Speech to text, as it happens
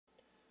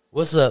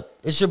What's up?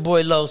 It's your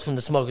boy Lowe's from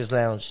the Smokers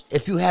Lounge.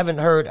 If you haven't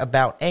heard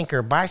about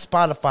Anchor by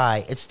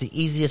Spotify, it's the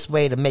easiest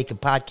way to make a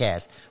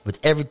podcast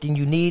with everything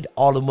you need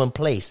all in one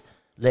place.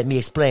 Let me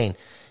explain.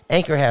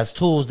 Anchor has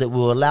tools that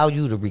will allow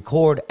you to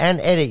record and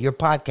edit your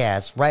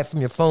podcast right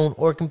from your phone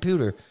or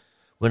computer.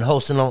 When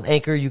hosting on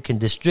Anchor, you can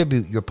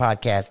distribute your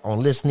podcast on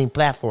listening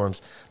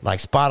platforms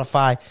like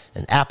Spotify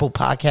and Apple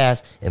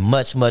Podcasts and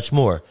much, much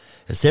more.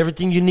 It's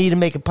everything you need to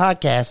make a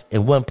podcast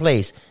in one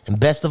place. And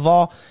best of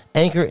all,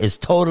 Anchor is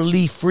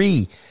totally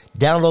free.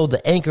 Download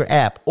the Anchor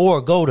app or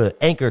go to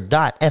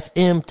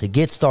anchor.fm to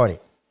get started.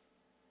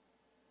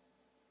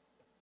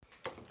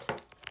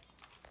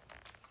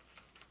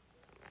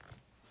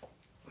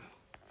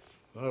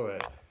 All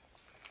right.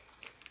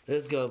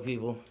 Let's go,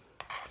 people.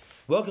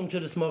 Welcome to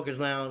the Smokers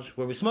Lounge,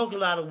 where we smoke a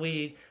lot of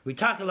weed, we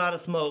talk a lot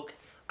of smoke.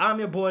 I'm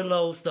your boy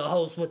Lowe's, the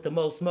host with the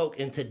most smoke.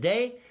 And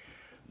today,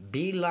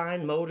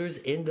 Beeline Motors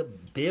in the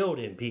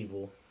building,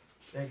 people.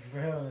 Thank you for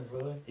having us,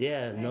 brother.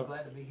 Yeah, no,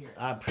 glad to be here.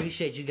 I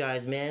appreciate you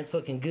guys, man.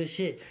 Fucking good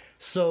shit.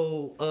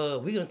 So,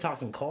 we're going to talk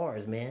some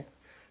cars, man.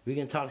 We're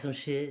going to talk some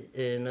shit.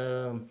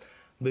 And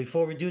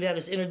before we do that,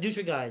 let's introduce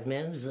you guys,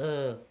 man. This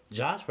is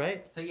Josh,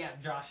 right? So, yeah,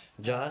 Josh.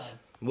 Josh.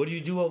 What do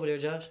you do over there,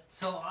 Josh?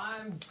 So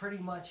I'm pretty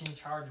much in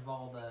charge of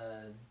all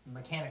the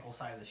mechanical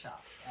side of the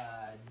shop.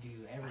 Do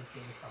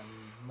everything from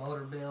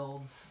motor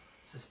builds,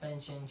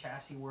 suspension,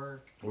 chassis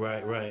work.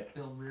 Right.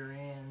 Build rear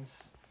ends,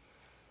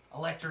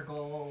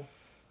 electrical.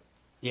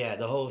 Yeah,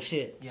 the whole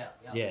shit.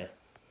 Yeah.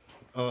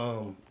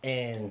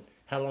 And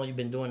how long you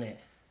been doing that?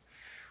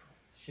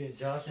 Shit,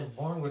 Josh was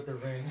born with the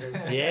wrench.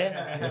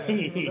 Yeah?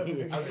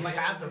 I was my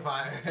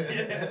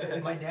pacifier.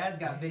 My dad's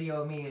got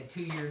video of me at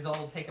 2 years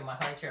old taking my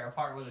high chair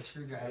apart with a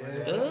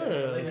screwdriver.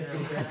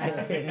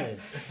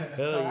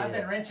 So I've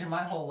been wrenching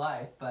my whole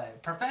life,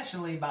 but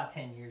professionally about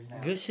 10 years now.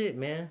 Good shit,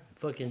 man.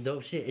 Fucking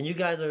dope shit. And you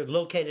guys are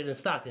located in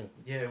Stockton.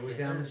 Yeah, we're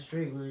down the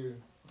street. We're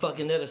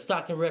fucking there are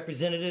Stockton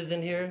representatives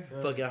in here.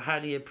 Yes, fucking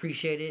highly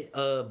appreciate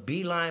it.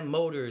 Beeline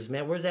Motors,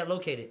 man. Where's that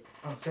located?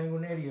 I'm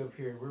Sanguinetti up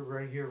here. We're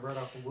right here, right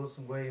off of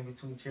Wilson Way in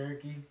between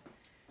Cherokee.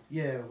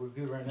 Yeah, we're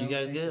good right now. You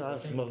guys good? I'll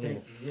smoke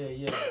it.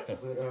 Yeah.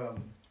 But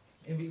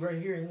and be right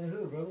here in the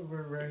hood, brother.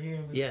 We're right here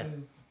in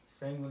between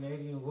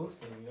Sanguinetti and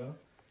Wilson, you know?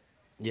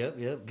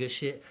 Yep. Good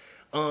shit.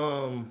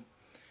 And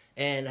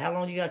how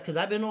long you guys, because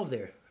I've been over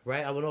there.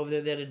 Right, I went over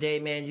there the other day,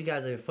 man. You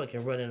guys are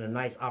fucking running a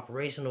nice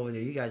operation over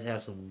there. You guys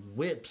have some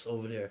whips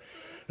over there.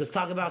 Let's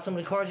talk about some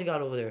of the cars you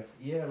got over there.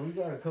 Yeah, we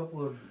got a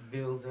couple of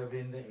builds. I've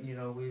been, you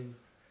know, we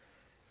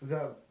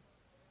got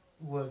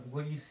what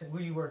are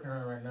you working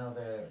on right now?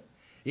 That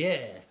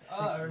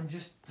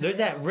There's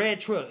that red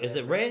truck. Is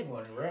it red?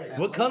 One, right.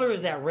 What color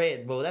is that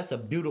red, bro? That's a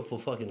beautiful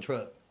fucking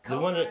truck. The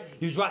one that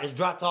it's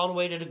dropped all the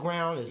way to the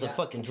ground. It's a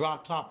fucking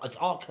drop top. It's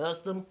all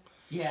custom.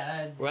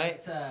 Yeah, right.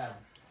 It's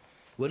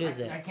What is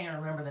that? I can't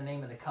remember the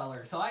name of the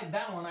color. So I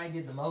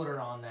did the motor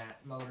on that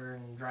motor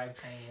and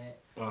drivetrain in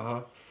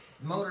it.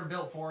 Motor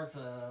built for it's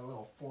a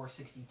little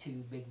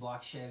 462 big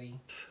block Chevy.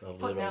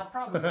 Putting out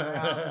probably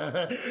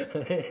around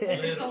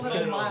it's a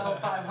little mile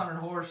 500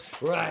 horse.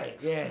 Right.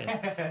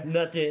 Yeah.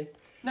 Nothing.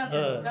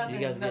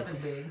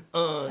 Nothing big.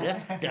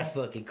 That's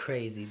fucking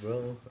crazy,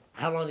 bro.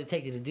 How long did it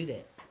take you to do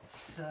that?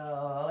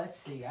 So let's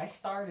see. I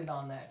started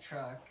on that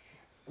truck.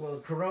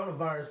 Well,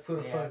 coronavirus put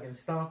a fucking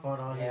stomp on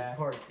all his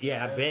parts.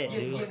 Yeah, I bet,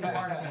 dude. Getting the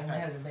parts in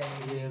hasn't been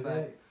easy,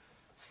 but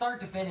start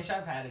to finish,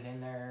 I've had it in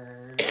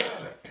there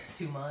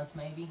 2 months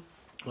maybe.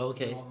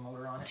 Okay.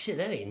 Motor on it. Shit,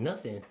 that ain't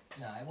nothing.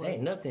 No, it wasn't.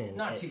 Ain't nothing.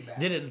 Not too bad.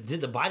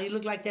 Did the body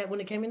look like that when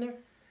it came in there?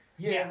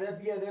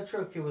 That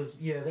truck.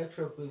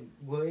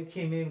 Well, it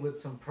came in with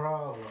some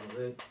problems.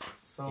 It's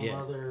some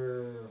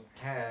other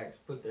hacks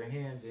put their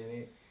hands in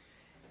it.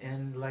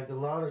 And like a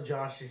lot of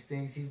Josh's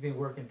things, he's been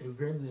working through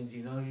gremlins,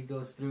 you know. He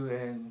goes through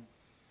and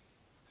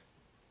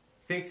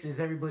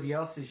fixes everybody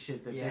else's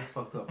shit that they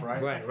fucked up,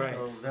 right? Right.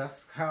 So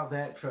that's how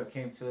that truck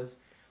came to us.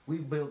 We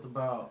built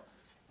about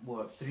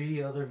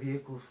 3 other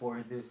vehicles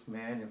for this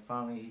man, and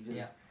finally he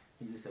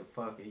just said,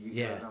 "Fuck it, you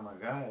guys are my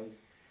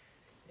guys."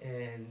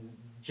 And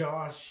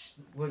Josh,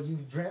 you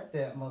dreamt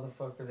that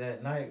motherfucker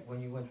that night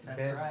when you went to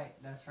bed.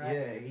 That's right.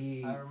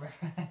 Yeah, I remember.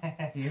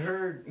 he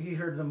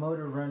heard the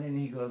motor running.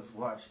 He goes,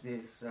 "Watch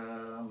this."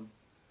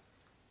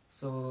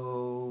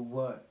 So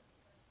what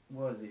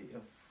was it?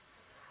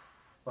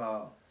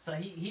 About. So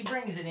he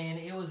brings it in.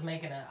 It was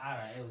making it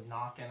was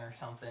knocking or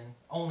something.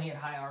 Only at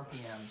high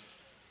RPM.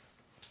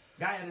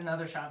 Guy at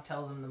another shop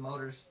tells him the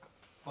motor's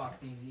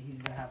fucked easy.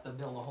 He's gonna have to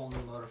build a whole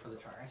new motor for the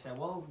truck. I said,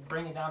 well,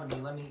 bring it down to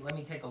me. Let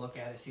me take a look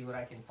at it, see what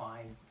I can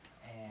find,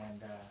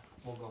 and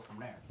we'll go from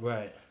there.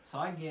 Right. So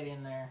I get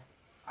in there.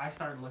 I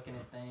start looking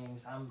at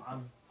things.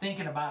 I'm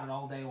thinking about it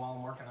all day while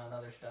I'm working on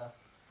other stuff.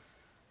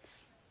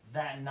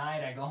 That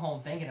night I go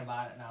home thinking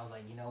about it, and I was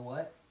like, you know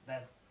what?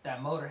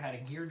 That motor had a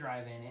gear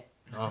drive in it.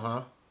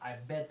 I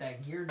bet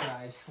that gear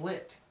drive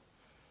slipped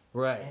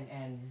Right.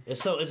 And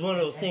so it's one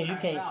of those things you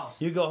can't. valves.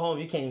 You go home,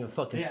 you can't even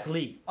fucking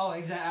sleep. Oh,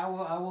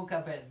 exactly. I woke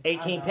up at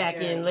 18 pack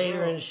in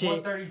later and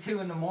shit.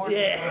 1:32 in the morning.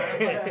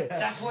 Yeah.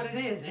 That's what it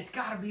is. It's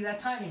got to be that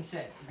timing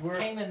set.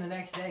 Came in the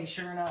next day.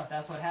 Sure enough,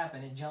 that's what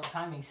happened. It jumped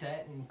timing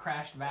set and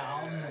crashed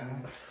valves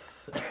and.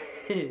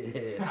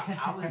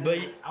 I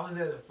was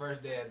there the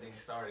first day that thing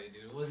started,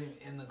 dude. It wasn't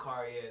even in the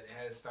car yet. It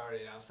had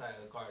started outside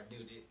of the car,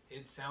 dude.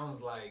 It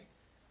sounds like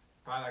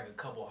probably like a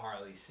couple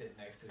Harleys sitting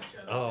next to each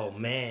other. Oh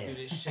man, dude,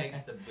 it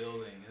shakes the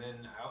building. And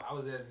then I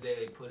was there the day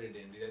they put it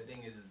in, dude. That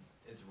thing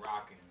it's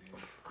rocking, dude.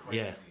 It's crazy.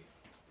 Yeah.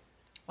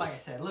 Like I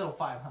said, little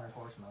 500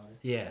 horse motor.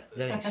 Yeah,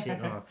 that ain't shit,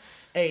 huh?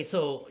 Hey,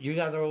 so you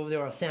guys are over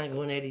there on San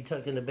Guinetti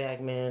tucked in the back,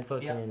 man.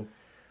 Fucking. Yep.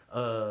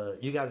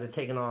 You guys are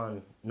taking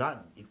on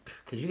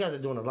because you guys are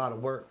doing a lot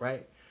of work,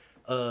 right?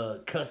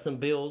 Custom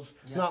builds.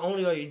 Yep. Not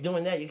only are you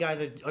doing that, you guys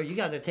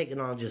are taking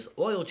on just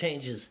oil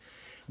changes.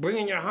 Bring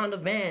in your Honda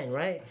van,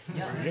 right?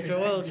 Yeah. Get your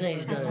oil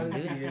change done,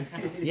 dude.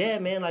 Yeah,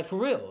 man, like for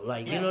real.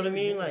 Like, you know what I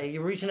mean? Like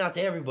you're reaching out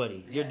to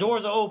everybody. Your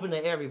doors are open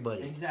to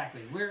everybody.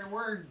 Exactly.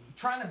 We're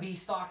trying to be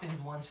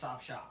Stockton's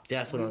one-stop shop.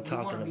 That's what I'm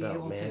talking about, man. We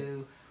want to be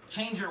able to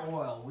change your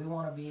oil. We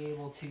want to be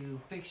able to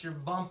fix your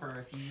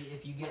bumper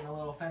if you get in a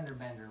little fender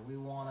bender.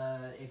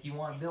 If you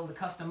want to build a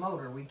custom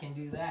motor, we can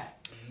do that.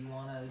 If you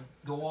want to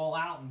go all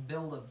out and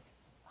build a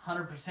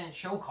 100%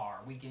 show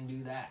car, we can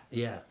do that.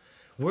 Yeah.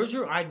 Where's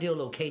your ideal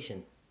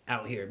location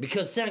out here?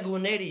 Because San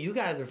Guinetti, you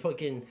guys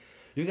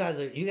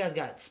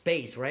got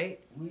space, right?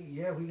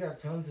 We got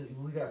tons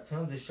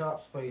of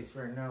shop space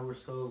right now. We're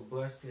so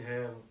blessed to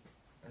have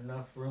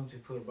enough room to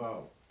put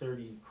about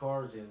 30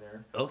 cars in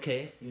there.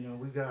 Okay. You know,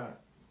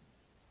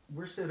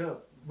 we're set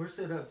up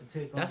to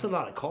take on. That's a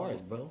lot of cars,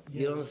 bro.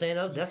 Yeah. You know what I'm saying?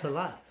 That's a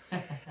lot.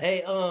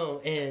 Hey,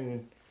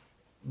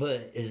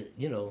 but is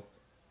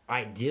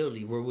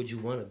ideally, where would you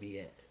want to be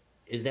at?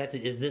 Is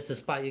this the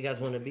spot you guys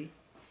want to be?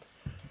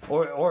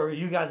 Or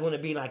you guys want to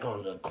be like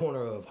on the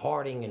corner of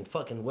Harding and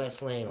fucking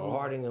West Lane, or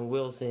Harding and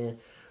Wilson,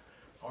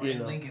 or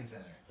in Lincoln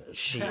Center?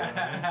 Shit,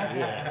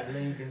 yeah.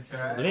 Lincoln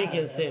Center.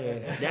 Lincoln Center.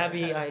 That'd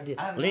be ideal.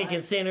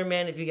 Lincoln Center,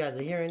 man. If you guys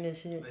are hearing this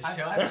shit,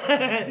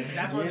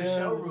 that's where the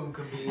showroom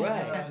could be. Right. You know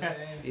what I'm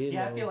saying?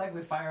 I feel like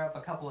we fire up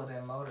a couple of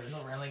them motors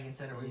over in Lincoln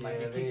Center, we might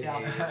get kicked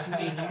out.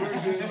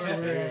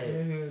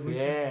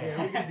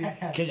 Yeah.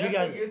 Because you guys.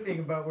 That's the good thing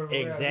about where we're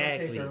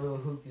exactly. At. We'll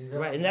take our little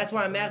right, and that's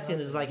why I'm asking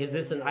is like, is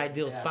this an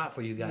ideal spot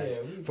for you guys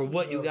for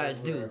what you guys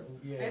do?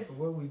 Yeah, for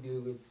what we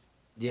do, it's.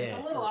 Yeah. It's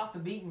a little off the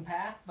beaten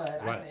path,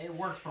 but it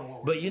works for what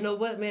we're But you know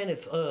what, man?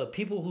 If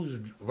people who's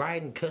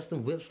riding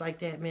custom whips like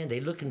that, man, they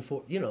looking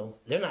for,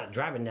 they're not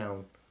driving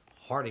down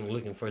Harding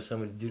looking for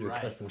somebody to do their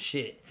custom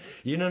shit.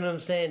 You know what I'm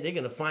saying? They're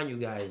going to find you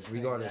guys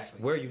regardless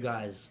where you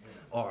guys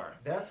are.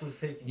 That's what's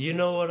taking. You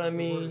know what I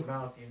mean? Word of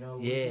mouth,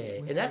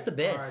 we and that's the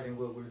best. Pride in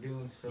what we're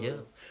doing, so. Yeah.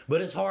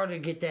 But it's hard to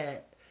get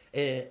that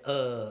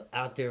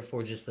out there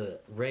for just the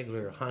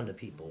regular Honda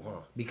people,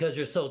 huh? Because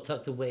you're so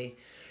tucked away.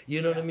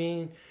 You know what I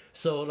mean?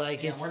 So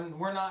like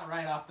we're not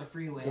right off the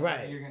freeway.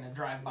 Right. You're gonna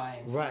drive by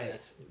and see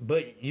us.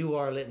 But you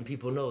are letting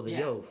people know that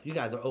you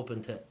guys are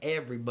open to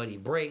everybody.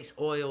 Brakes,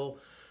 oil,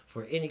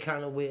 for any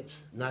kind of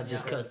whips, not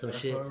just custom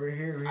shit. That's why we're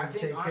here. I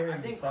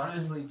think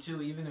honestly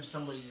too, even if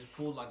somebody just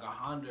pulled like a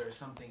Honda or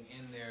something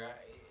in there,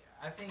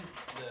 I think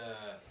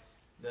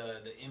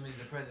the image,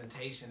 the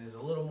presentation is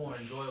a little more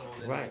enjoyable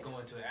than just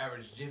going to an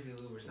average Jiffy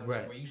Lube or something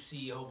where you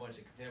see a whole bunch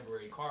of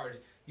contemporary cars.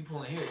 You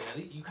pull in here, at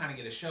least you kind of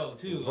get a show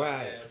too.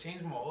 Right. Like,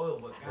 change my oil,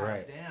 but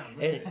gosh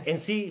damn. And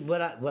see why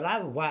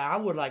I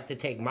would like to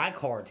take my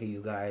car to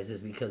you guys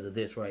is because of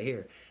this right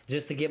here.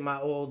 Just to get my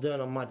oil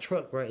done on my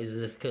truck, right? Is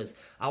this because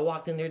I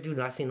walked in there, dude,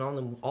 and I seen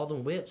all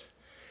them whips.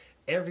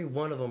 Every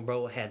one of them,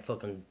 bro, had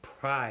fucking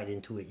pride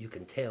into it. You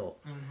can tell.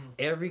 Mm-hmm.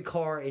 Every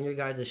car in your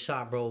guys'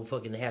 shop, bro,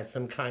 fucking had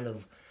some kind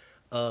of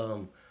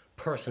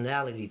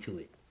personality to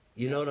it.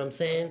 You know what I'm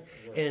saying?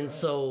 And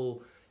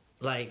so,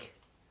 like,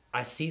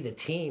 I see the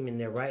team in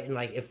there, right? And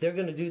like, if they're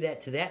gonna do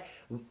that to that,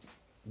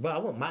 bro, I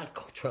want my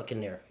truck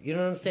in there. You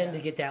know what I'm saying? To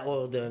get that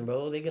oil done,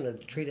 bro. They're gonna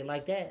treat it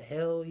like that.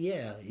 Hell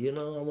yeah. You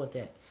know, I want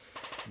that.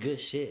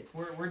 Good shit.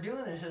 We're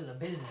doing this as a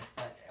business,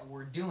 but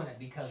we're doing it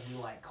because we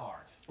like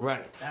cars.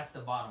 Right. That's the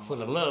bottom line. For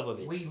the love of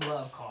it. We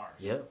love cars.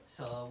 Yep.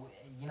 So,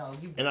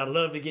 And I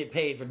love to get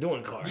paid for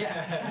doing cars.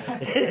 Yeah.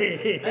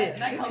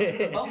 that comes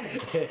with a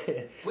bonus.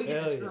 We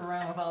get to screw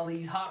around with all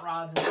these hot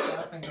rods and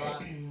stuff and go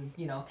out and,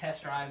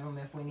 test drive them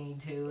if we need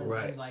to and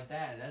things like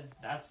that.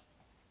 That's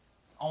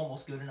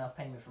almost good enough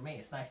payment for me.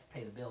 It's nice to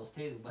pay the bills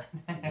too, but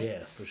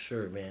yeah, for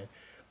sure, man.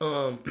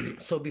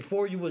 So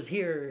before you was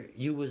here,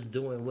 you was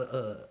doing what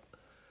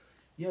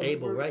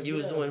right? You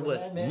was doing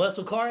what?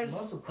 Muscle cars?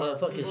 Muscle cars.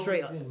 Fucking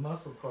straight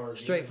muscle cars.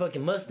 Straight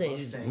fucking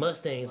Mustangs.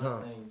 Mustangs,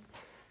 huh?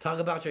 Talk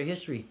about your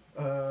history.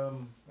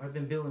 I've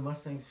been building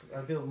Mustangs.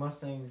 I built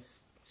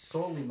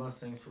solely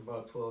Mustangs for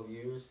about 12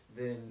 years.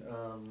 Then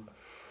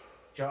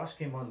Josh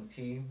came on the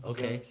team.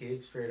 Okay. Young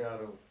kid, straight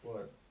out of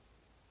what?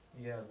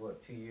 Yeah,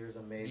 2 years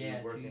of maybe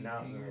working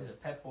out. 2 years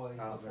of Pep Boys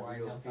before I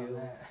jumped on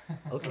that.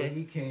 Okay. So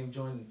he came,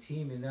 joined the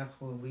team, and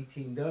that's when we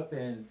teamed up,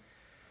 and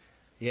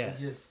we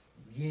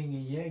yin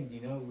and yang.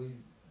 You know, we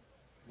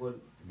would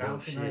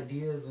bouncing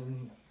ideas,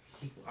 and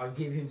I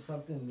give him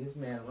something. This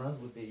man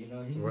runs with it. You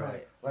know, he's not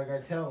like I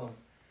tell him.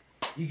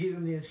 You give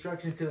him the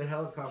instructions to the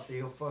helicopter,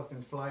 he'll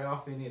fucking fly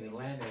off in it and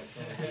land that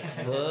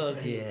something.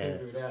 Fuck yeah.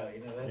 Figure it out,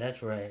 you know.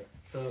 That's right.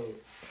 So.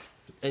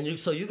 And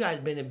you guys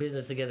been in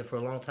business together for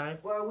a long time?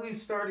 Well, we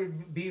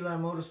started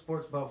Beeline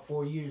Motorsports about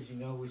 4 years. You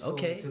know, we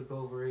slowly took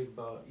over it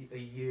about a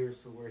year,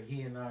 so where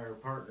he and I are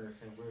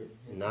partners, and we're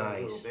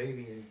a little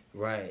baby. And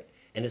right.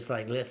 And it's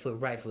like left foot,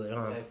 right foot,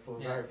 huh? Left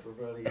foot, right foot,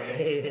 brother.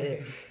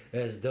 Yeah.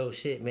 That's dope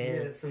shit,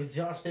 man. Yeah. So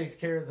Josh takes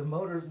care of the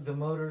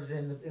motors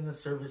in the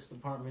service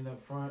department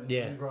up front.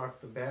 And we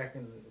rock the back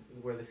and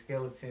where the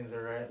skeletons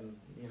are at, and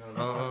you know, the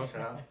body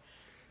shop.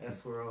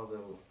 That's where all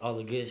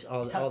the good,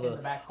 all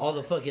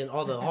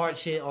the hard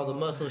shit, all the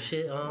muscle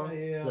shit,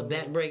 the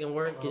back breaking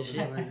work and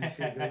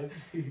shit.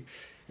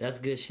 That's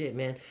good shit,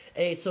 man.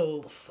 Hey,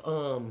 so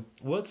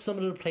what's some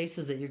of the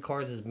places that your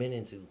cars has been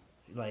into?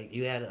 Like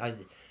you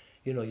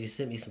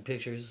sent me some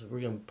pictures.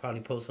 We're gonna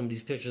probably post some of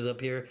these pictures up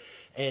here,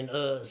 and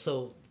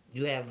so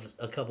you have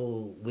a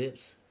couple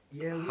whips.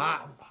 Yeah,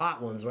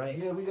 hot ones, right?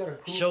 Yeah, we got a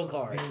cool show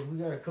cars. We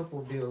got a couple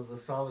of bills, a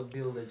solid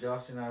bill that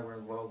Josh and I were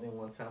involved in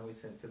one time. We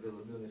sent to the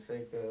Laguna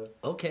Seca.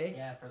 Okay.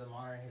 Yeah, for the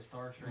Monterey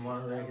Historics race.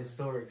 Monterey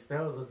Historics.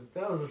 That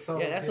was a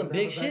solid. Yeah, that's some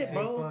big shit,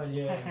 bro. Fun,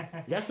 yeah.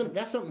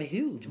 that's something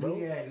huge, bro.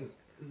 Yeah,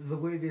 the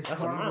way this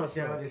car worked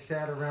out, it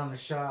sat around the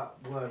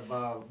shop.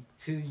 About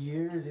 2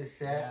 years? It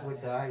sat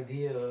with the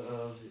idea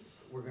of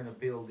we're gonna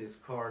build this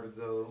car to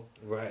go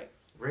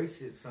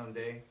race it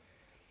someday.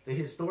 The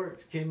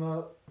Historics came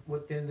up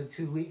within the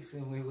 2 weeks,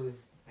 and we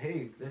was,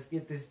 hey, let's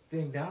get this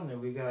thing down there.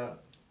 We got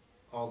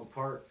all the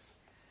parts.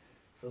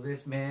 So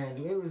this man,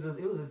 it was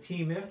a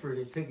team effort.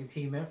 It took a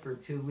team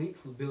effort. 2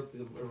 weeks, we built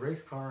a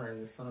race car,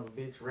 and the son of a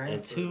bitch ran.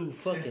 In 2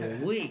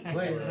 fucking weeks.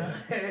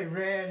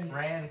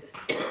 ran.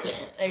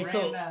 Hey,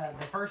 so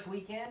the first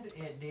weekend,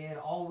 it did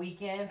all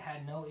weekend,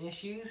 had no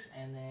issues,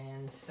 and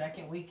then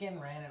second weekend,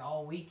 ran it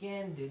all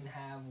weekend, didn't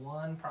have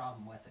one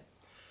problem with it.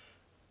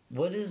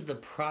 What is the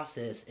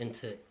process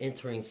into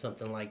entering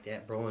something like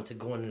that, bro, into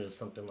going into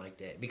something like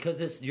that?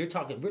 Because we're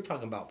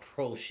talking about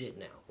pro shit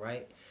now,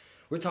 right?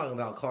 We're talking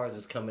about cars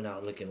that's coming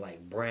out looking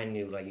like brand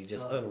new, like you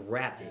just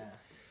unwrapped it.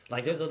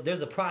 Like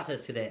there's a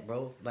process to that,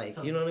 bro. Like,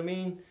 so you know what I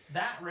mean?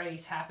 That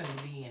race happened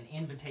to be an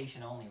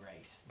invitation only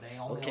race. They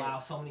only allow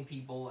so many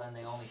people, and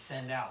they only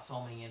send out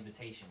so many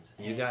invitations.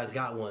 And you guys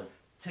got one.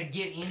 To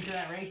get into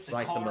that race, the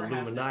like car some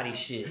Illuminati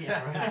has to have, shit.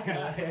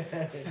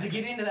 Yeah, right. To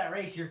get into that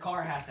race, your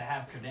car has to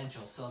have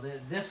credentials. So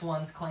this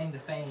one's claim to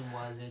fame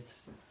was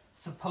it's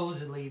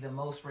supposedly the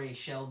most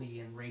raced Shelby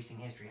in racing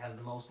history, has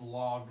the most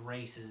logged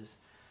races.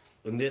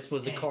 And this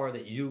was the car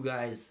that you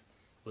guys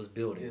was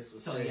building. This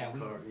was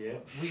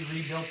we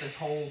rebuilt this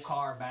whole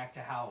car back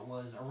to how it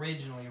was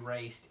originally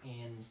raced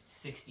in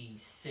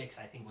 '66.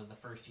 I think was the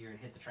first year it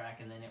hit the track,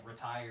 and then it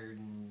retired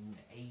in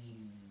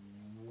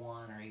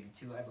 '81 or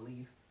 '82, I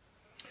believe.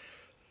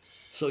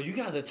 So you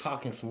guys are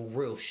talking some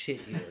real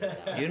shit here.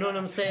 You know what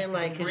I'm saying?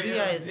 Like, cause you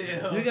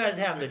guys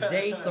have the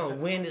dates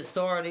on when it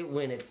started,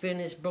 when it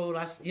finished, bro.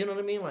 You know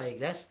what I mean? Like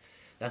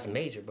that's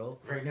major, bro.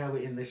 Right now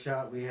in the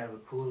shop we have a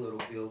cool little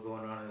deal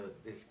going on.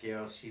 This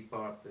gal, she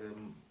bought the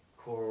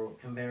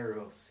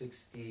Camaro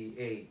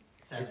 68.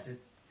 It's a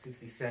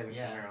 67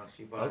 Camaro.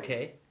 She bought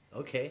it.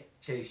 Okay.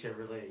 Chase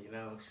Chevrolet. You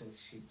know,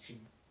 she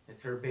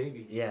it's her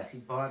baby. Yeah. She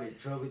bought it,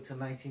 drove it to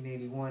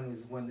 1981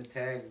 was when the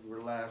tags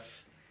were last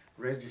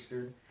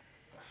registered.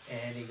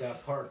 And it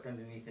got parked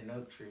underneath an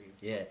oak tree.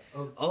 Yeah.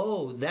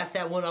 Oh, that's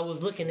that one I was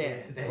looking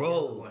at,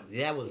 bro.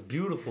 That was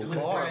beautiful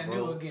car, brand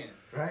bro. New again.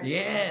 Right?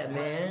 Yeah,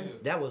 man.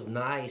 That was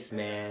nice,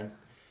 man.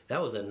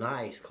 That was a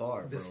nice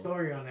car, bro. The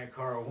story on that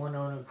car, a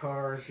one-owner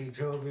car. She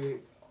drove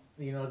it,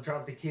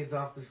 dropped the kids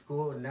off to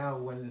school, and now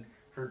when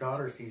her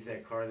daughter sees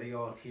that car, they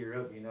all tear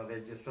up. They're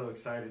just so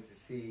excited to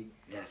see.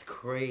 That's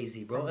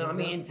crazy, bro. I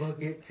mean,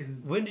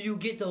 when do you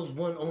get those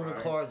one-owner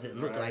cars that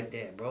look like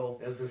that, bro?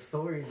 The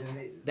stories in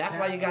it. That's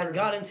why you guys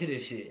got into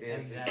this shit.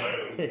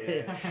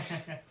 Exactly.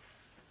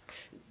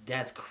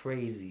 That's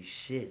crazy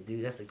shit,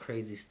 dude. That's a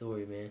crazy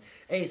story, man.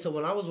 Hey, so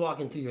when I was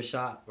walking through your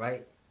shop,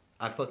 right,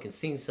 I fucking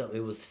seen something.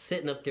 It was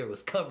sitting up there, it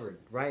was covered,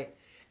 right?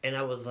 And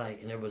I was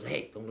like, and everybody was,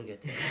 hey, don't look at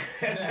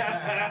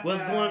that.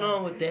 What's going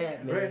on with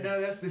that, man? Right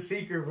now, that's the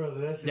secret, brother.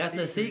 That's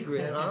the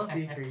secret, huh? That's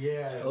the secret,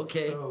 yeah.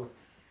 Okay. So,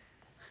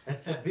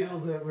 that's a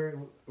build that we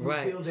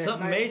right. build that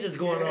Something night. major's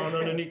going on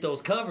underneath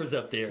those covers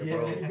up there,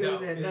 bro. Yeah, we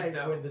build that night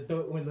when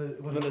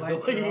the lights are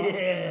off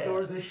and the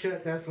doors are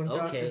shut. That's when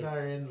Josh and I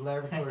are in the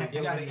laboratory.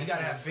 You gotta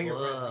have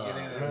fingerprints to get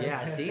in there.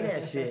 Yeah, I see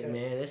that shit,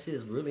 man. That shit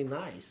is really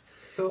nice.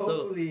 So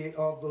hopefully it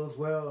all goes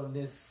well and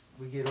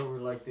we get over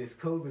like this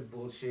COVID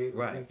bullshit.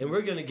 Right, and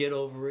we're gonna get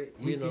over it.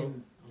 We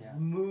can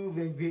move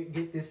and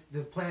get this.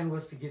 The plan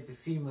was to get to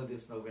SEMA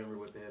this November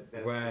with that.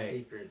 That's the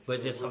secret. But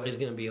it's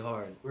gonna be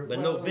hard. But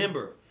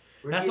November.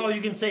 That's all you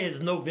can say is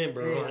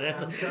November.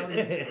 Yeah, I'm telling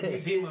you.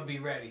 SEMA be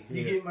ready.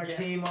 You get my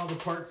team all the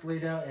parts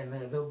laid out, and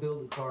they'll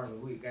build the car in a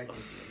week.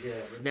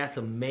 That's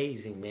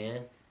amazing,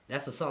 man.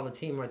 That's a solid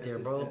team right there,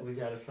 bro. We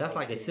got a solid That's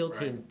like a SEAL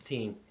right?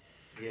 team,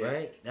 Yes.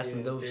 right? That's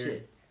some dope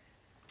shit.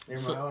 They're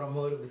my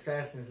automotive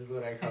assassins, is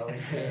what I call it.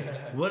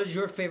 What is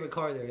your favorite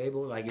car there,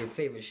 Abel? Like your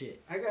favorite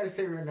shit? I gotta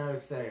say right now,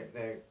 it's that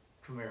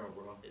Camaro,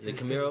 bro. The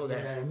Camaro.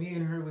 That's me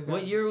and her. We got,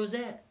 what year was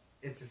that?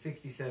 It's a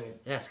 '67.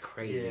 That's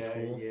crazy,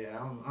 fool. Yeah.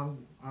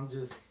 I'm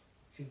just.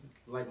 She's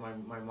like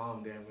my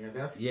mom, damn near.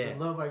 That's the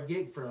love I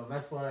get from them.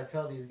 That's what I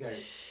tell these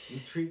guys. You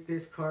treat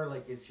this car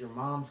like it's your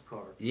mom's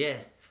car. Yeah,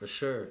 for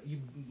sure. You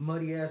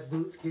muddy ass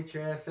boots, get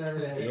your ass out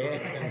of that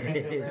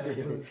car.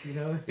 Boots, you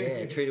know.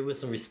 Yeah, treat it with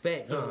some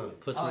respect, huh?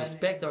 Put some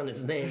respect on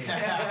its name.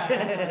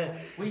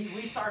 we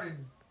started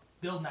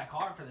building that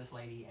car for this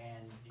lady,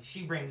 and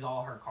she brings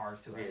all her cars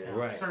to us.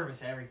 Right.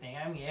 Service everything.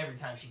 I mean, every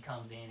time she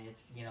comes in,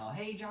 it's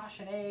hey Josh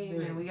and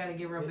Abe, and we got to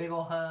give her a big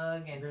old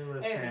hug, and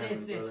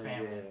it's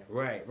family.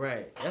 Yeah.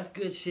 Right. That's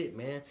good shit,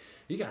 man.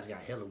 You guys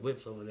got hella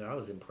whips over there. I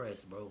was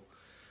impressed, bro.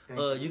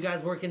 You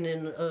guys working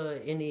in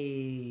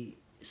any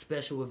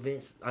special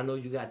events? I know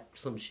you got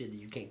some shit that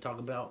you can't talk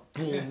about.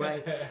 Boom,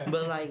 right?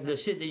 But like the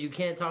shit that you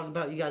can't talk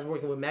about, you guys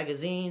working with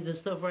magazines and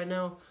stuff right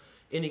now?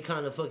 Any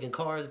kind of fucking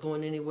cars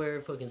going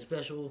anywhere, fucking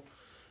special,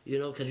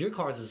 because your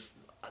cars is,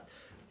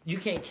 you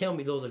can't tell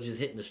me those are just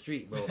hitting the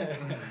street, bro.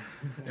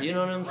 You know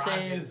what I'm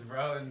saying?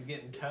 Bro, and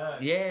getting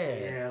tough.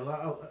 Yeah.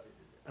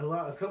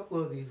 A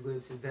couple of these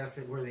whips, that's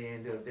where they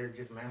end up. They're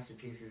just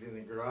masterpieces in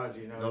the garage,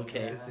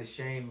 Okay. It's a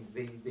shame.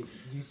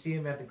 You see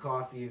them at the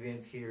coffee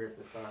events here at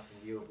the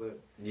Stocktonville, but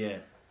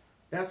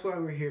that's why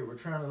we're here. We're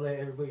trying to let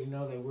everybody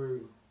know that we're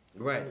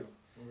a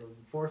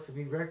force to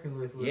be reckoned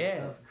with when it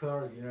comes to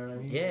cars, you know what I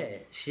mean? Yeah,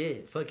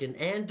 shit, fucking,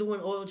 and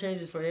doing oil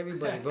changes for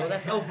everybody, bro.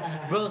 That's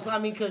bro. So I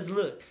mean, cause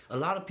look, a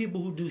lot of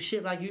people who do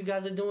shit like you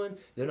guys are doing,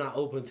 they're not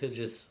open to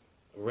just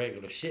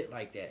regular shit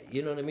like that.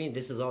 You know what I mean?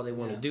 This is all they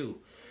want to do.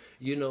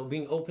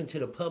 Being open to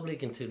the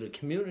public and to the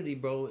community,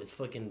 bro, is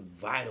fucking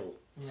vital.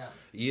 Yeah.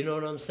 You know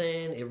what I'm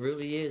saying? It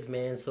really is,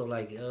 man. So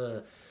like,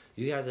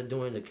 you guys are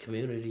doing the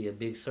community a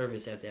big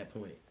service at that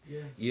point.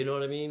 Yes. You know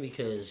what I mean?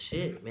 Because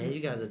shit, man, you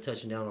guys are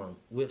touching down on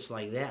whips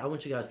like that. I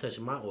want you guys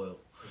touching my oil.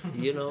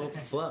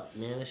 Fuck,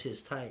 man, that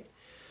shit's tight.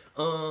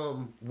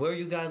 Where are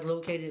you guys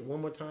located?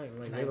 One more time,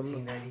 like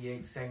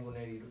 1998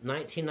 Sanguinetti.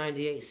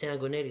 1998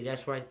 Sanguinetti.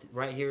 That's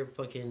right here,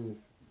 fucking.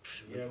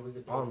 Yeah, we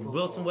get on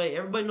Wilson Way.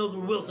 Everybody knows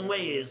where Wilson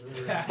Way is.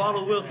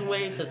 Follow Wilson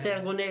Way to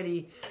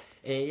Sanguinetti,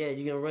 and yeah,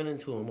 you're gonna run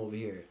into him over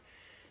here.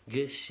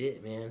 Good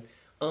shit, man.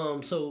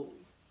 So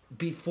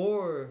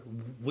before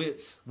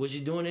whips, was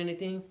you doing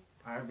anything?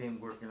 I've been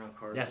working on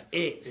cars. That's since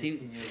it.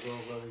 15 years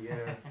old, brother.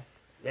 Yeah.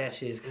 That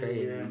shit's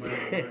crazy.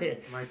 Yeah,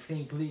 my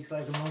sink leaks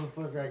like a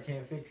motherfucker. I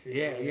can't fix it.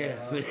 Yeah.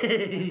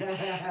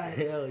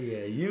 Hell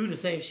yeah. You the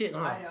same shit,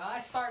 huh? I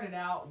started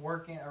out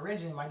working,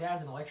 originally my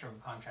dad's an electrical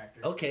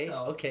contractor.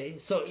 Okay.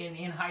 So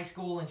in high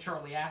school and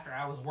shortly after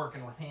I was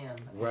working with him.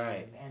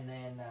 Right. And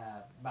then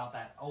about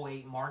that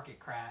 2008 market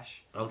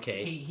crash.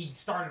 Okay. He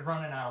started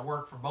running out of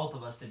work for both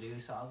of us to do,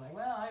 so I was like,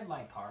 well, I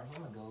like cars.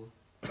 I'm going to go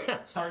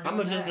start doing I'm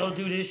going to just go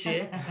do this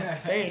shit.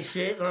 Ain't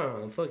shit.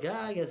 Fuck,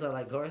 I guess I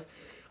like cars.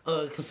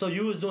 So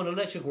you was doing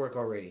electric work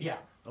already? Yeah.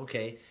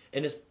 Okay.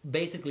 And it's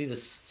basically the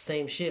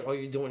same shit. All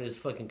you're doing is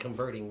fucking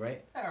converting,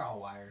 right? They're all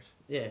wires.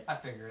 Yeah. I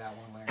figured it out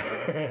one way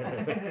or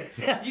another.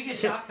 You get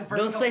shocked the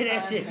first Don't say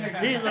that times. shit.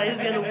 He's like,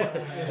 it's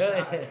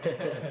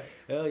gonna.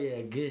 Oh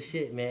yeah, good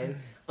shit, man.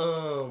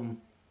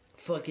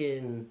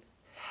 Fucking,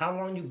 how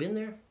long you been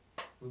there?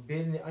 We've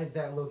been at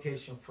that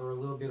location for a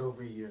little bit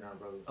over a year now,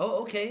 brother.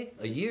 Oh, okay,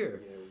 a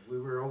year. Yeah,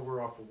 we were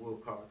over off of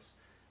Wilcox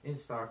in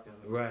Stockton.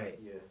 Right.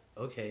 Yeah.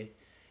 Okay.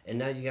 And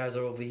now you guys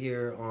are over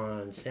here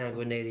on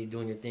Sanguinetti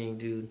doing your thing,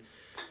 dude.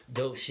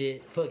 Dope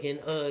shit. Fucking,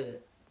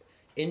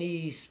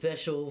 any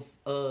special,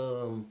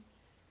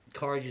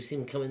 cars you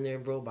seen coming there,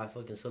 bro, by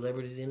fucking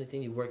celebrities,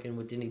 anything? You working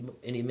with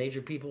any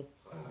major people?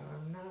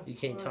 You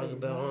can't talk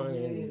about on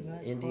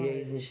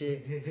NDAs and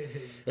shit.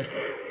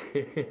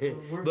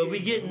 But we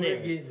getting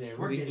there.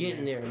 We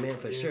getting there, man,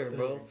 for sure,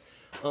 bro.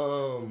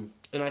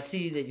 And I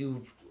see that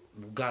you've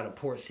got a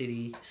Port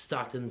City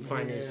Stockton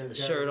Finest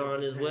shirt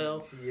on as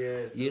well.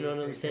 Yes, you know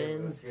what I'm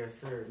saying? Yes,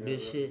 sir.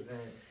 Good shit.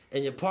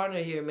 And your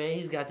partner here, man,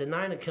 he's got the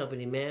Niner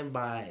Company, man,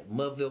 by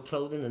Mudville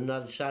Clothing.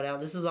 Another shout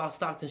out. This is all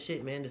Stockton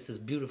shit, man. This is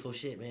beautiful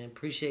shit, man.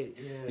 Appreciate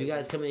you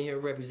guys coming here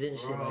representing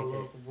shit like that.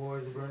 Local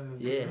boys are running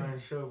the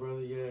show,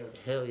 brother. Yeah.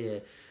 Hell yeah.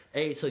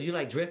 Hey, so you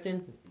like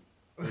drifting?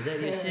 Is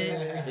that your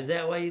shit? Is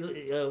that why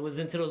you was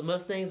into those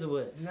Mustangs or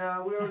what?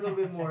 Nah, we were a little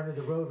bit more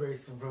into the road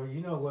racing, bro.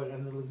 You know what?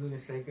 In the Laguna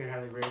Seca, how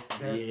they race.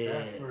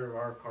 That's where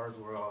our cars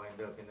will all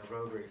end up, in the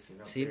road racing.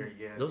 See, there.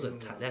 Yeah, those are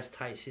that's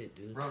tight shit,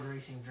 dude. Road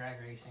racing, drag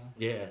racing.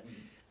 Yeah.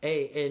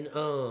 Hey,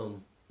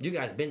 and you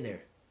guys been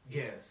there?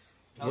 Yes.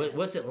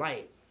 What's it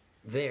like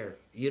there?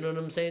 You know what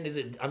I'm saying? Is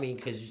it? I mean,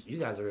 because you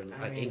guys are in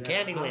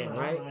Candyland,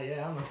 right?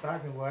 I'm a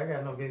Stockton boy. I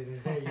got no business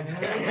there. You know.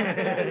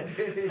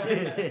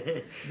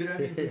 But I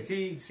mean, to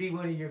see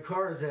one of your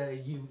cars,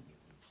 you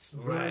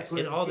right,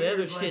 and all the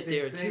other shit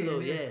there too, though.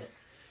 Yeah.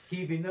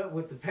 keeping up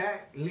with the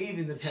pack,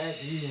 leaving the pack,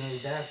 you know,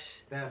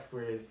 that's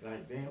where it's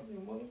like, damn, you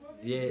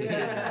motherfucker.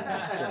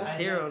 Yeah.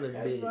 Tear on his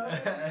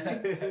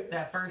bed.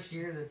 That first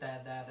year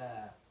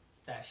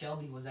that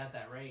Shelby was at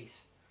that race,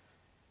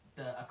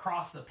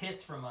 across the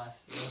pits from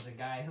us was a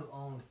guy who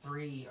owned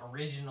 3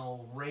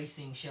 original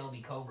racing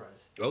Shelby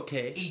Cobras.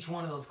 Okay. Each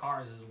one of those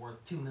cars is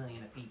worth $2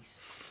 million a piece.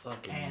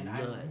 Fucking and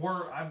nuts.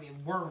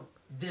 we're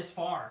this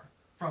far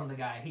from the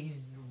guy.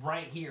 He's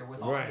right here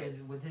with all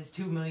his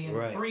 $2 million,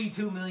 3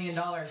 $2 million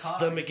cars.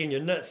 Stomach in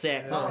your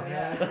nutsack. Oh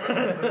yeah.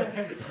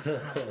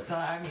 So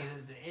I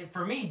mean,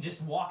 for me,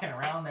 just walking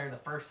around there the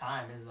first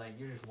time is like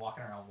you're just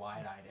walking around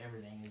wide-eyed.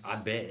 Everything is.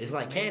 Just, I bet it's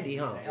like candy,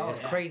 huh? It's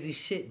crazy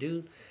shit,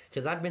 dude.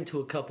 Because I've been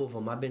to a couple of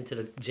them. I've been to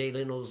the Jay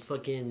Leno's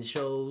fucking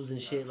shows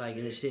and shit.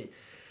 And this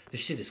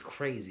shit is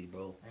crazy,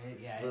 bro.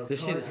 Yeah,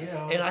 this shit is.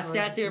 And I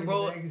sat there,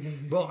 bro.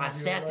 I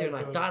sat there and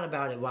I thought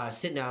about it while I was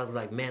sitting there. I was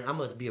like, man, I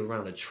must be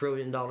around $1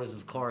 trillion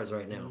of cars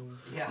right now.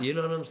 Yeah. You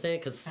know what I'm saying?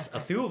 Because a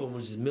few of them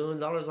was just $1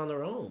 million on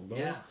their own, bro.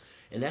 Yeah.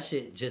 And that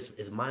shit just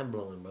is mind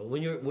blowing, bro.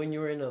 When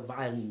you're in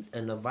an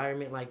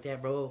environment like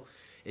that, bro,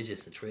 it's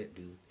just a trip,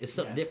 dude. It's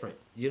something different.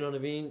 You know what I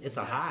mean? It's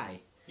a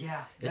high.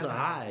 Yeah. It's a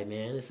high,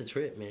 man. It's a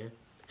trip, man.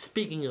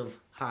 Speaking of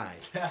high,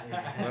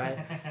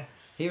 right?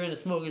 Here in the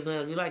Smokers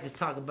Lounge, we like to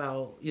talk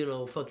about, you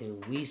know,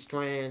 fucking weed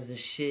strands and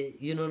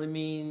shit. You know what I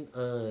mean?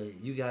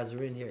 You guys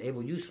are in here.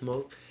 Abel, you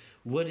smoke.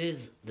 What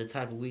is the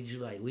type of weed you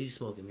like? What you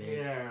smoking, man?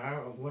 Yeah,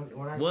 when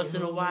I once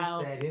in a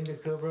while, that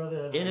indica,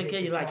 brother.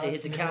 Indica, you like to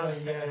hit the couch?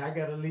 Yeah, I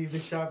gotta leave the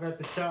shop at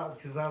the shop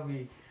because I'll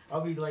be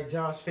like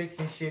Josh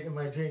fixing shit in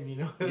my dream, you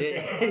know.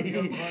 Yeah. All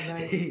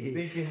night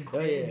thinking,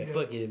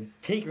 fucking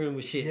tinkering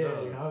with shit.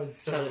 Yeah,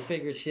 trying to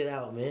figure shit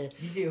out, man.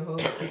 You get home,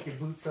 kick your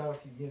boots off,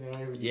 you know.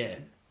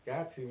 Everything.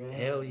 Got to, man.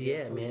 Hell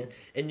yeah, man.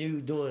 And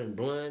you doing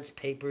blunts,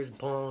 papers,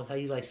 bongs? How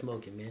you like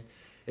smoking, man?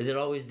 Is it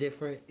always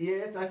different?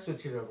 Yeah, I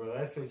switch it up, bro.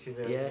 I switch it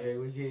up. Yeah,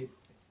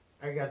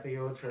 I got the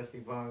old trusty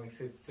bong.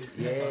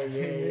 Yeah.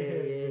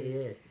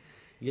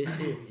 Good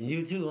shit.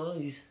 You too, huh?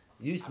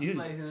 You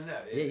blazing it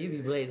up. Yeah, you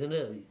be blazing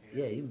up.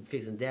 Yeah, you be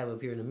fixing dab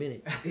up here in a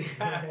minute.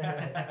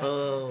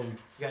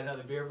 Got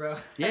another beer, bro?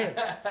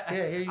 Yeah,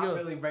 here you go. I'm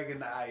really breaking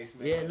the ice,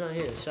 man. Yeah, no,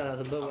 here. Shout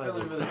out to Bud I'm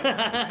feeling really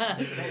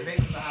Light.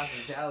 Thanks for the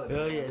hospitality.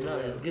 Oh yeah, no,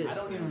 it's good. I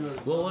don't even really.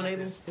 Well, one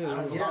Abel?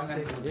 Man.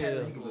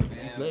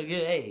 Look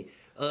good. Hey,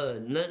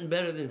 nothing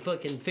better than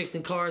fucking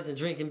fixing cars and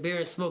drinking beer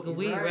and smoking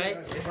weed,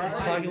 right?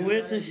 Talking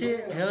whips and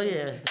shit. Hell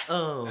yeah.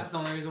 That's the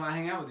only reason why I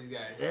hang out with these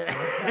guys.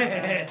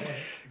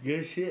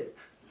 Good shit.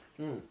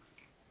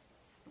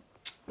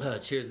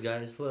 Cheers,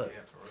 guys. Fuck.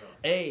 Yeah, for real.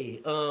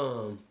 Hey,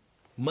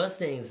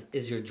 Mustangs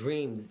is your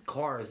dream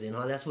cars, then,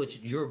 huh? That's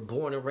what you're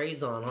born and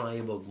raised on, huh?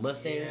 Able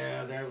Mustangs.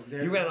 Yeah,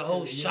 you ran a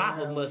whole shop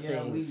of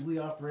Mustangs. Yeah, we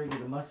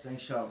operated a Mustang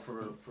shop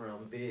for a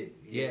bit.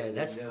 Yeah,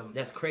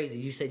 that's crazy.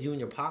 You said you and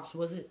your pops,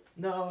 was it?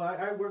 No,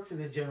 I worked for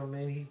this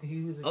gentleman.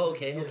 He was.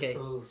 Okay.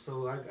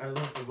 So I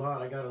learned a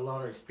lot. I got a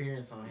lot of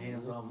experience on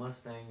hands-on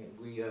Mustang.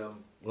 We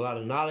a lot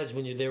of knowledge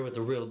when you're there with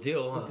the real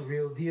deal, huh? With the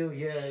real deal,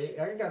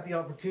 yeah. I got the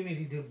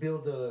opportunity to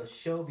build a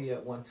Shelby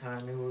at one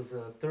time. It was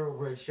a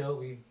thoroughbred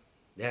Shelby.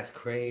 That's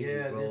crazy,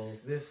 bro.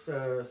 This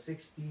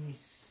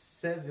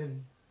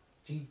 67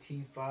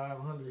 GT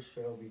 500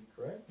 Shelby,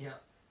 correct? Yeah.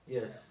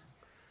 Yes.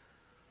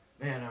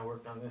 Yeah. Man, I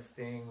worked on this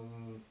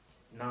thing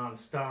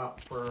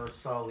non-stop for a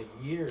solid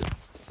year.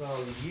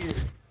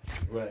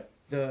 Right.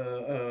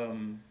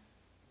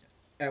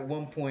 At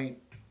one point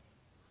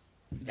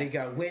they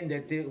got wind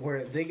that this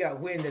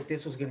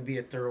was going to be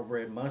a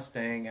thoroughbred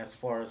Mustang as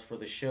far as for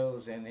the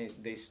shows, and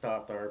they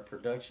stopped our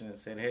production and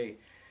said, "Hey,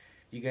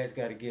 you guys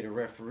got to get a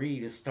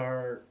referee to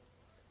start."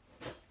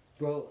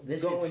 Bro,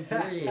 this is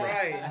serious.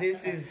 Right,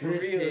 this is for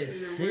real. This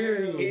is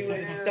serious. He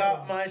would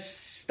stop my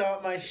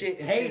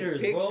shit and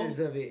haters, take pictures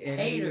of it, and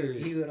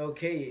haters. he would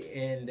okay it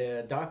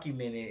and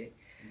document it.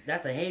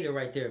 That's a hater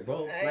right there,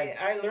 bro.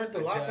 I learned a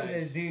lot from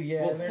this dude.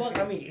 Yeah. Well, fuck.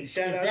 I mean, it's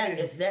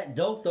that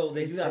dope though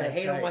that you gotta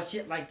hate on my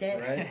shit like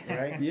that.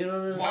 Right. You know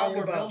what I'm saying? While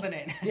we're building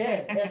it.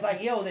 Yeah, it's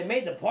like, yo, they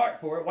made the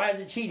part for it. Why is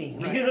it cheating?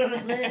 Right. You know what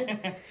I'm saying?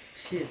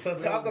 Shit, so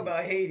talk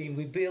about hating.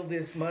 We build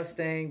this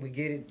Mustang. We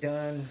get it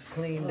done,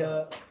 cleaned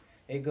up.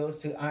 It goes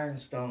to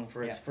Ironstone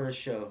for its first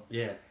show.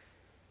 Yeah.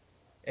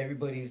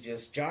 Everybody's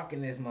just jocking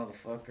this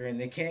motherfucker, and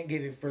they can't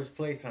give it first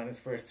place on its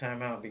first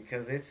time out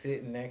because it's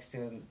sitting next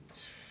to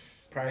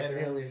Price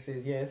Ellis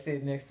is it's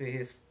sitting next to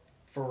his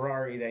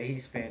Ferrari that he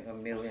spent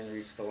 $1 million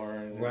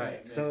restoring.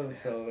 Right. So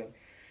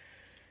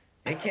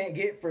they can't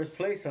get first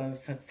place on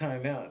its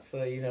time out. So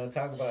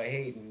talk about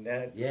hating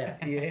that. Yeah.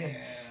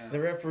 The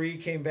referee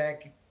came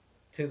back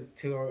to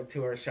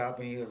our shop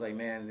and he was like,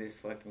 "Man, this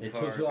fucking car." They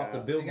took you off the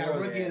billboard. They got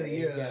Rookie of the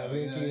Year.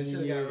 Rookie of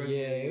the Year.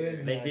 Yeah, it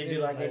was. They did you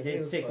like they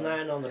did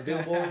 6ix9ine on the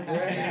billboard.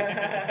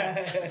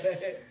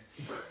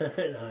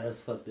 No, that's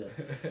fucked up.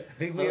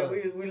 We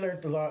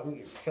learned a lot.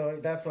 So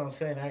that's what I'm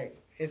saying.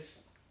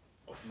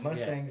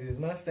 Mustangs is.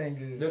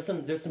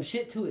 There's some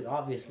shit to it,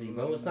 obviously,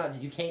 bro. It's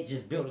not, you can't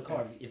just build a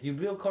car. If you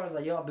build cars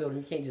like y'all build,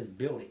 you can't just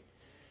build it,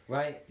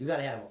 right? You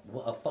gotta have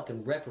a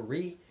fucking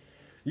referee.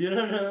 You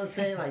know what I'm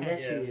saying? Like, that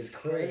shit Yes, is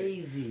sir.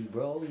 crazy,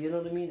 bro. You know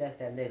what I mean? That's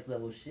that next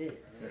level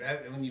shit.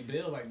 When you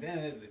build like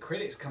that, the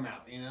critics come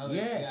out. You know,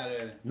 Yeah. you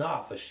gotta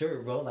Nah, for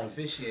sure, bro. Like,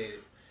 officiate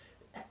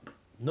it.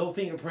 no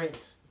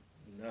fingerprints,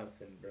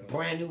 Nothing, bro.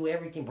 brand new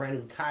everything, brand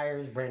new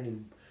tires, brand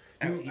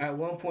new. At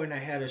one point, I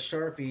had a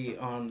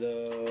Sharpie on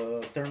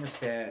the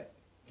thermostat,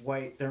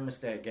 white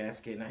thermostat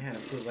gasket, and I had to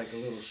put like a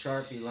little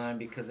Sharpie line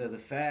because of the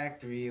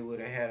factory. It would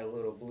have had a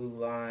little blue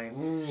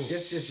line.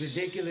 Just this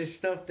ridiculous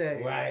stuff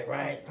that.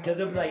 Right. Because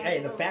it'll be like,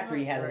 hey, the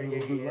factory had a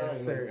little blue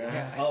line.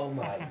 Sir. Oh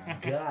my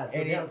god! So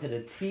And down to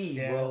the T,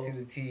 Down bro. to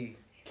the T.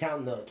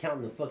 Counting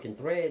the fucking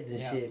threads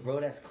and shit, bro.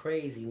 That's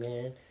crazy,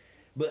 man.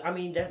 But I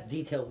mean, that's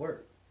detailed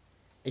work,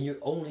 and you're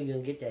only gonna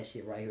get that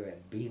shit right here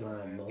at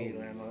Beeline Motors.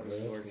 Beeline bro.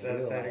 Motorsports. That's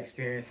That's that real.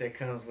 experience that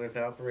comes with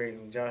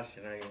operating Josh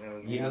and I.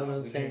 You know what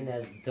I'm saying?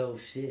 That's dope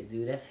shit,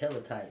 dude. That's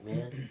hella tight,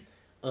 man.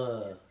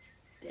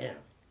 Damn.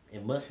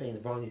 And Mustangs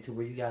brought you to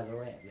where you guys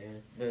are at,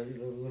 man. The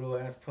little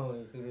ass pony.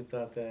 Who'd have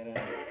thought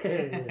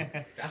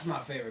that? That's my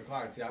favorite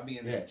car too. I'll be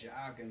in there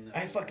jogging.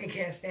 I fucking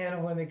can't stand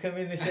them when they come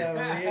in the shower.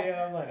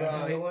 Yeah, I'm like,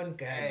 Bro, one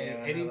guy.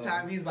 Hey,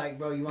 anytime he's like,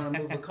 bro, you want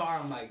to move a car?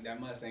 I'm like, that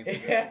Mustang. For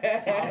good.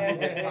 I'll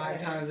move it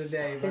 5 times a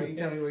day, bro. You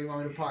tell me where you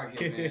want me to park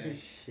it, man.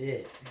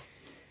 Shit.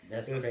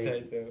 That's It's crazy.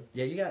 tight, though.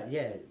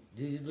 Yeah,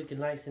 dude, you looking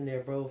nice in there,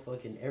 bro.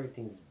 Fucking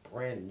everything's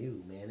brand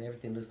new, man.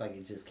 Everything looks like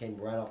it just came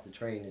right off the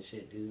train and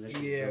shit, dude. That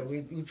shit Yeah, dope.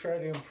 we try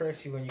to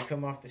impress you when you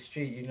come off the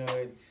street. You know,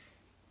 it's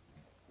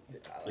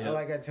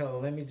like I tell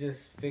them, let me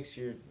just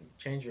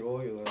change your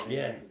oil.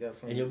 Yeah,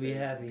 That's when and you you'll be say,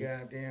 happy.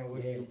 God damn,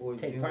 what Yeah, you boys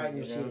take doing? pride in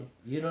your you know? shit.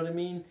 You know what I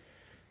mean?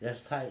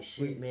 That's tight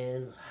shit,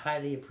 man.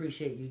 Highly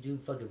appreciate you,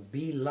 dude. Fucking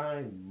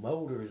Beeline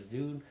Motors,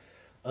 dude.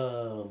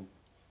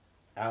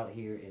 Out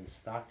here in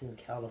Stockton,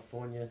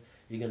 California.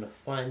 You're gonna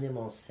find them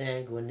on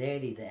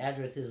Sanguinetti. The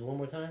address is one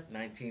more time.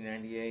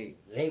 1998.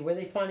 Hey, where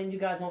they finding you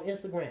guys on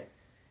Instagram?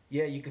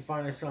 Yeah, you can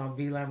find us on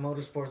Beeline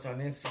Motorsports on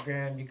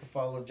Instagram. You can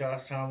follow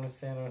Josh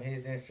Tomlinson on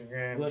his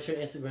Instagram. What's your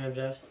Instagram,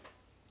 Josh?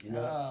 You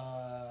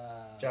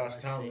know? Josh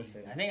let's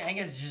Tomlinson. see. I think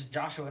it's just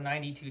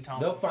Joshua92 Tomlinson.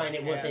 They'll find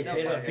it once they they'll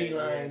hit find up it.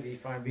 Beeline. you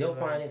find They'll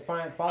Beeline.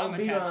 find it. Follow I'm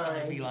attached on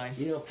Beeline. Beeline.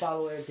 You know,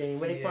 follow everything.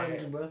 Where they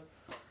find you, bro?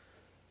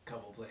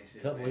 Couple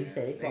places. Couple, man. you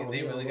say they follow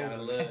They me really all gotta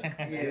over. look. They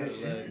gotta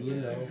look. You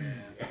know.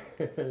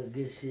 Man.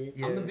 Good shit.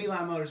 Yeah. I'm the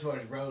Beeline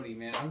Motorsports roadie,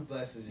 man. I'm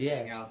blessed to just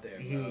hang out there,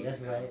 bro. That's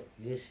you know?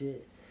 right. Good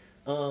shit.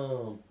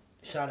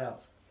 Shout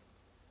outs.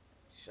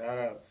 Shout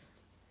outs.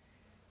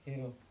 You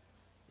know,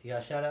 You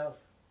got shout outs?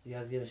 You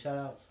guys giving shout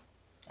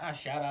outs?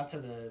 Shout out to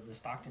the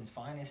Stockton's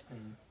finest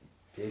and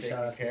Big Taking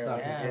shout out to care of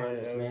Stockton us.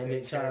 Finest, Yeah, man. taking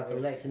Big shout care out to of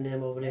us. Lex and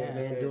them over there, Yeah.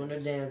 man, doing their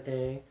damn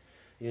thing.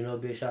 You know,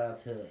 big shout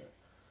out to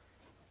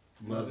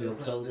Mobile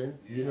Clothing.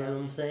 You know what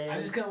I'm saying? I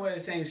just couldn't wear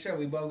the same shirt.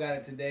 We both got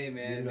it today,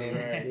 man. You know,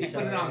 He big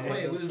put it shout out on to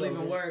quick. Mobile We was leaving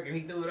Clothing. work and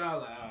he threw it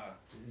out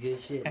like, Good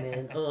shit,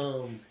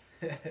 man.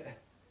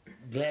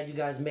 Glad you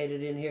guys made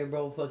it in here,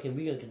 bro. Fucking,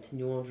 we gonna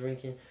continue on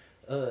drinking.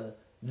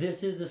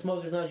 This is the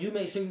Smokers Lounge. You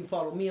make sure you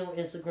follow me on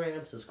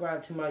Instagram,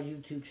 subscribe to my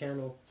YouTube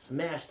channel,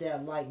 smash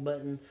that like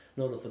button.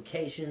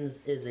 Notifications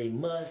is a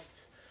must.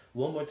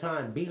 One more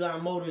time,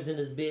 Beeline Motors in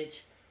this bitch.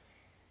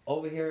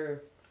 Over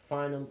here,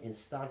 find them in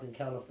Stockton,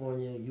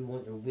 California. You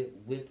want your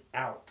whip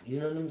out. You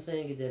know what I'm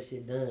saying? Get that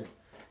shit done.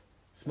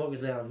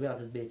 Smokers Lounge, we out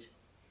this bitch.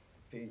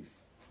 peace.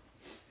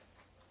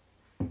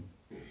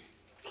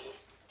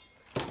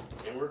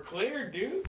 And we're clear, dude.